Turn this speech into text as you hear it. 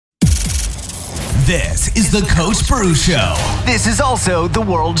This is the Coach Brew Show. This is also the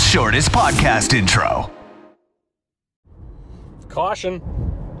world's shortest podcast intro. Caution.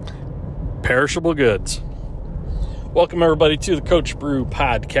 Perishable goods. Welcome everybody to the Coach Brew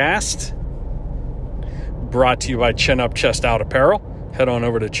podcast. Brought to you by Chin Up Chest Out Apparel. Head on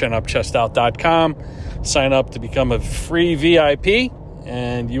over to chinupchestout.com. Sign up to become a free VIP,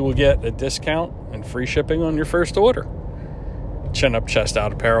 and you will get a discount and free shipping on your first order. Chin Up Chest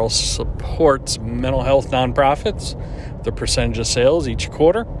Out Apparel supports mental health nonprofits. The percentage of sales each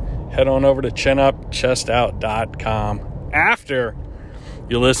quarter. Head on over to chinupchestout.com after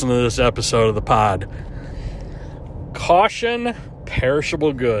you listen to this episode of the pod. Caution,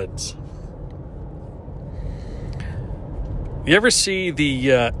 perishable goods. You ever see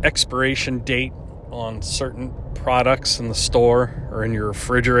the expiration date on certain products in the store or in your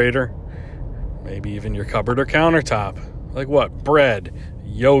refrigerator? Maybe even your cupboard or countertop. Like what? Bread,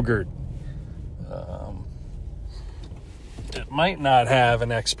 yogurt. It might not have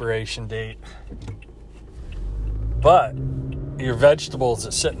an expiration date, but your vegetables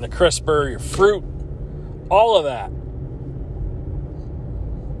that sit in the crisper, your fruit, all of that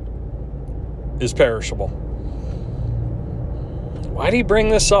is perishable. Why do you bring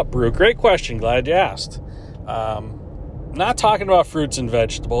this up, Brew? Great question. Glad you asked. Not talking about fruits and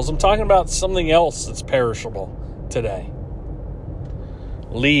vegetables. I'm talking about something else that's perishable today.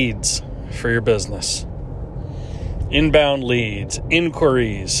 Leads for your business. Inbound leads,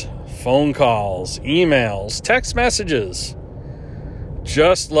 inquiries, phone calls, emails, text messages.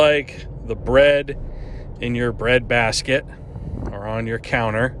 Just like the bread in your bread basket or on your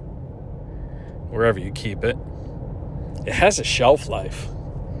counter, wherever you keep it, it has a shelf life.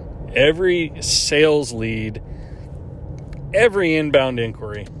 Every sales lead, every inbound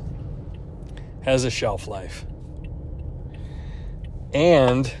inquiry has a shelf life.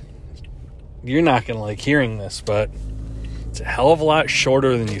 And you're not going to like hearing this, but it's a hell of a lot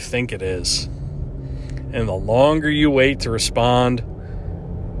shorter than you think it is. And the longer you wait to respond,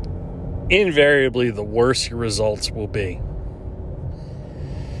 invariably the worse your results will be.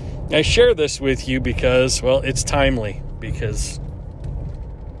 I share this with you because, well, it's timely. Because,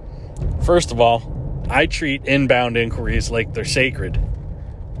 first of all, I treat inbound inquiries like they're sacred.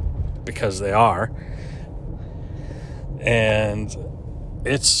 Because they are. And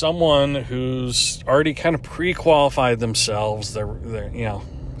it's someone who's already kind of pre-qualified themselves. They're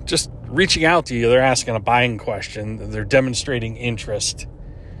just reaching out to you. They're asking a buying question. They're demonstrating interest.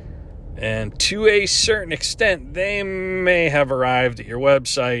 And to a certain extent, they may have arrived at your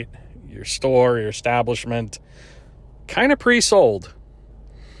website, your store, your establishment, kind of pre-sold.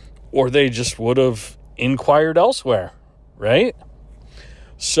 Or they just would have inquired elsewhere, right?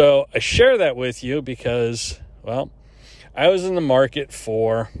 So I share that with you because, well, I was in the market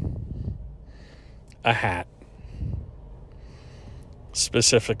for a hat.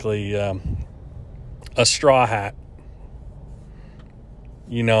 Specifically, a straw hat.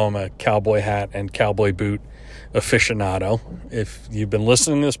 You know I'm a cowboy hat and cowboy boot aficionado. If you've been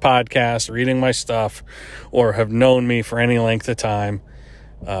listening to this podcast, reading my stuff, or have known me for any length of time,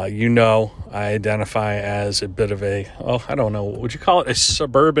 you know I identify as a bit of a, I don't know, what would you call it? A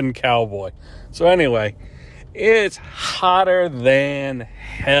suburban cowboy. So anyway, it's hotter than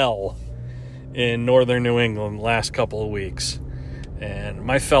hell in northern New England the last couple of weeks. And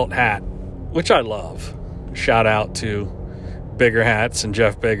my felt hat, which I love, shout out to Bigger Hats and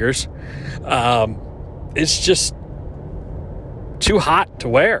Jeff Biggers, it's just too hot to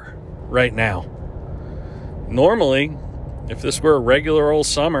wear right now. Normally, if this were a regular old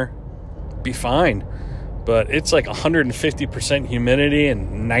summer, it'd be fine. But it's like 150% humidity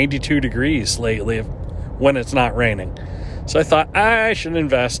and 92 degrees lately when it's not raining. So I thought I should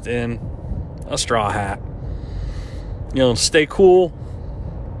invest in a straw hat. Stay cool,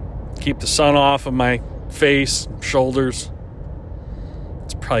 keep the sun off of my face, shoulders.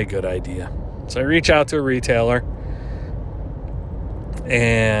 It's probably a good idea. So I reach out to a retailer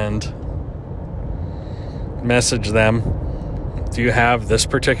and message them, do you have this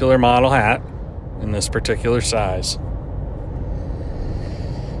particular model hat in this particular size?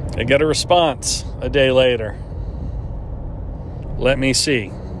 I get a response a day later. Let me see.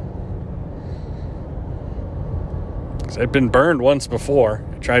 'Cause I'd been burned once before.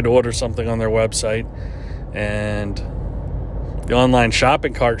 I tried to order something on their website, and the online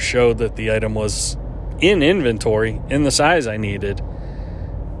shopping cart showed that the item was in inventory in the size I needed.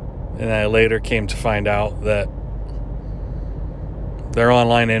 And I later came to find out that their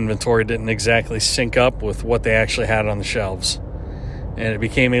online inventory didn't exactly sync up with what they actually had on the shelves. And it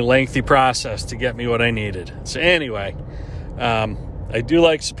became a lengthy process to get me what I needed. So anyway, I do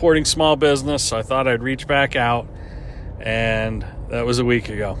like supporting small business, so I thought I'd reach back out, and that was a week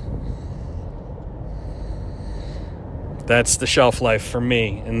ago. That's the shelf life for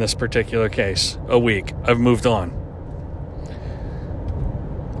me in this particular case. A week. I've moved on.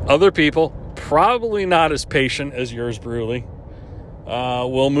 Other people, probably not as patient as yours, Bruley,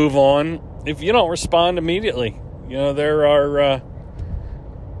 will move on if you don't respond immediately. There are,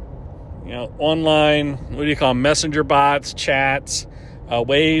 online, messenger bots, chats,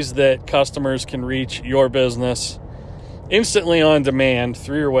 ways that customers can reach your business instantly on demand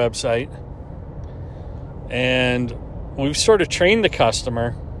through your website. And we've sort of trained the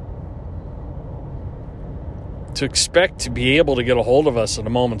customer to expect to be able to get a hold of us at a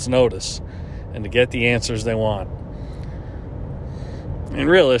moment's notice and to get the answers they want. And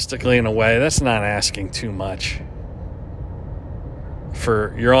realistically, in a way, that's not asking too much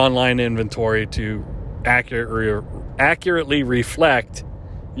for your online inventory to accurately reflect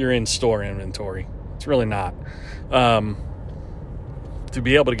your in-store inventory. It's really not. To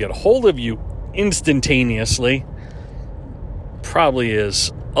be able to get a hold of you instantaneously probably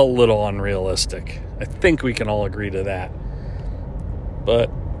is a little unrealistic. I think we can all agree to that.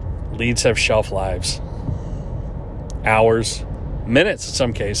 But leads have shelf lives. Hours, minutes in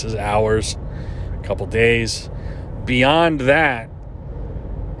some cases, hours, a couple days. Beyond that,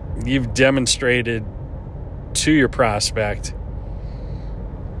 you've demonstrated to your prospect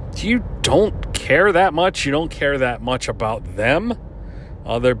you don't care that much. You don't care that much about them.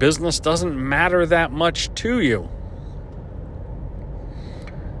 Their business doesn't matter that much to you.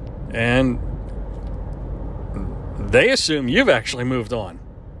 And they assume you've actually moved on,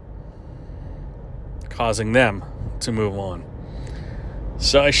 causing them to move on.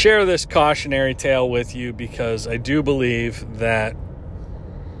 So I share this cautionary tale with you because I do believe that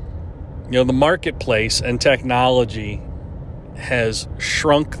the marketplace and technology has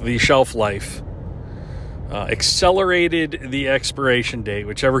shrunk the shelf life, accelerated the expiration date,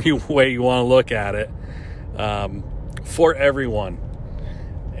 whichever way you want to look at it, for everyone.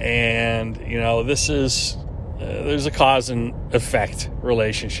 And, this is, there's a cause and effect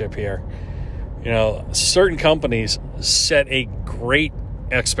relationship here. Certain companies set a great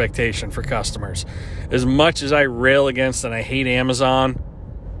expectation for customers. As much as I rail against and I hate Amazon,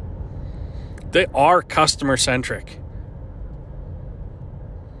 they are customer-centric.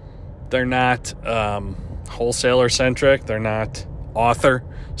 They're not wholesaler-centric. They're not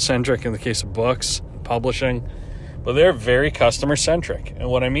author-centric in the case of books, publishing. But they're very customer-centric. And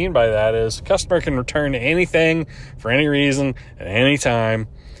what I mean by that is a customer can return anything for any reason at any time.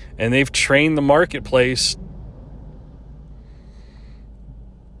 And they've trained the marketplace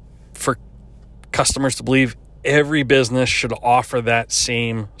for customers to believe every business should offer that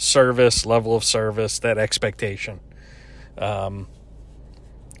same service, level of service, that expectation.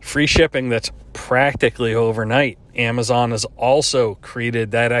 Free shipping that's practically overnight. Amazon has also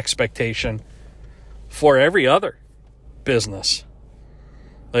created that expectation for every other business.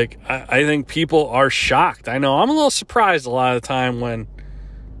 I think people are shocked. I know I'm a little surprised a lot of the time when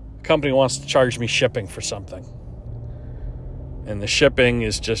a company wants to charge me shipping for something. And the shipping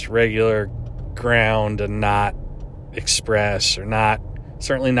is just regular ground and not express or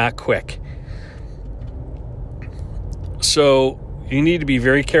certainly not quick. So you need to be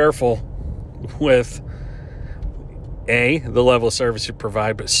very careful with the level of service you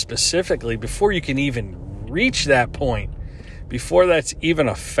provide, but specifically before you can even reach that point, before that's even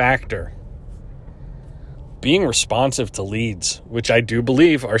a factor, being responsive to leads, which I do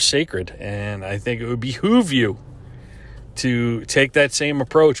believe are sacred. And I think it would behoove you to take that same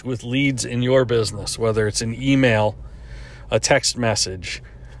approach with leads in your business, whether it's an email, a text message,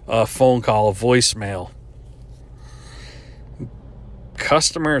 a phone call, a voicemail.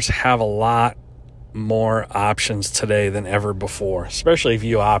 Customers have a lot more options today than ever before, especially if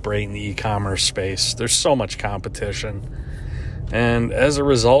you operate in the e-commerce space. There's so much competition. And as a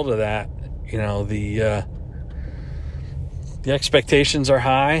result of that, the expectations are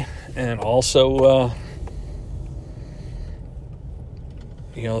high, and also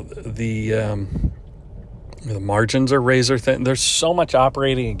the margins are razor thin. There's so much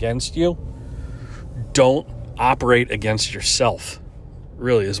operating against you. Don't operate against yourself,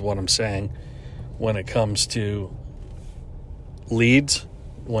 really is what I'm saying, when it comes to leads,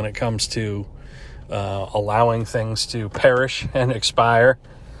 when it comes to allowing things to perish and expire.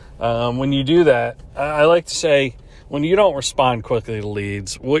 When you do that, I like to say, when you don't respond quickly to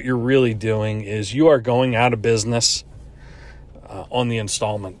leads, what you're really doing is you are going out of business on the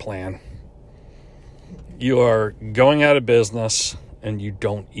installment plan. You are going out of business and you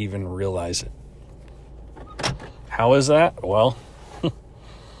don't even realize it. How is that? Well,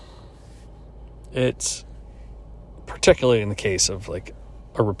 It's particularly in the case of like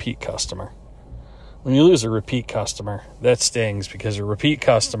a repeat customer. When you lose a repeat customer, that stings, because a repeat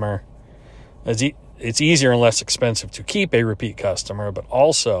customer, it's easier and less expensive to keep a repeat customer, but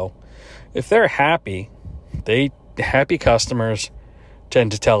also if they're happy, happy customers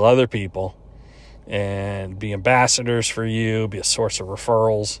tend to tell other people and be ambassadors for you, be a source of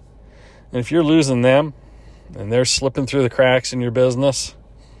referrals. And if you're losing them and they're slipping through the cracks in your business,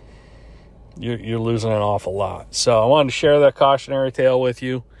 you're losing an awful lot. So I wanted to share that cautionary tale with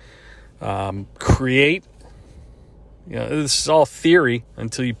you. Create, this is all theory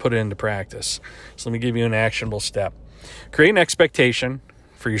until you put it into practice. So let me give you an actionable step. Create an expectation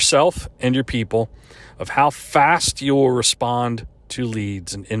for yourself and your people of how fast you will respond to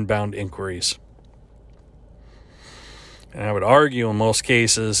leads and inbound inquiries. And I would argue in most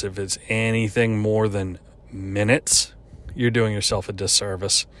cases, if it's anything more than minutes, you're doing yourself a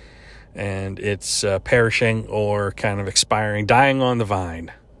disservice, and it's perishing or kind of expiring, dying on the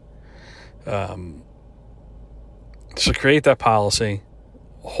vine. So create that policy,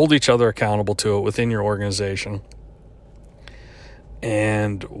 hold each other accountable to it within your organization,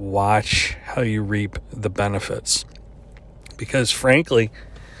 and watch how you reap the benefits. Because frankly,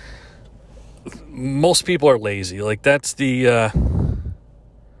 most people are lazy. Like, that's the,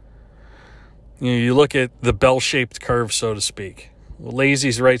 you look at the bell-shaped curve, so to speak.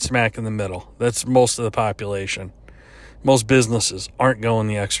 Lazy's right smack in the middle. That's most of the population. Most businesses aren't going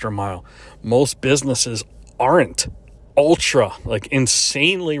the extra mile. Most businesses aren't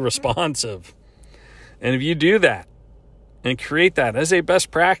insanely responsive. And if you do that and create that as a best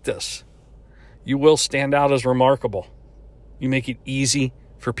practice, you will stand out as remarkable. You make it easy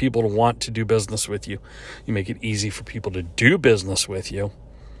for people to want to do business with you. You make it easy for people to do business with you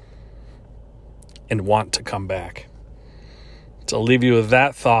and want to come back. So I'll leave you with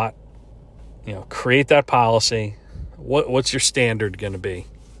that thought. Create that policy. What's your standard going to be?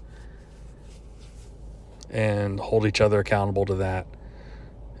 And hold each other accountable to that.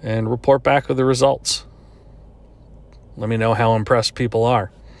 And report back with the results. Let me know how impressed people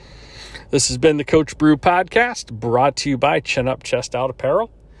are. This has been the Coach Brew Podcast, brought to you by Chin Up, Chest Out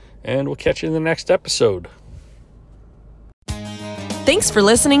Apparel. And we'll catch you in the next episode. Thanks for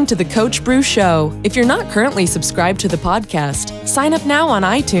listening to the Coach Brew Show. If you're not currently subscribed to the podcast, sign up now on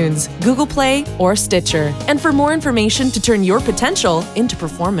iTunes, Google Play, or Stitcher. And for more information to turn your potential into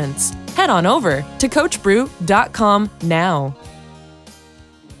performance, head on over to coachbrew.com now.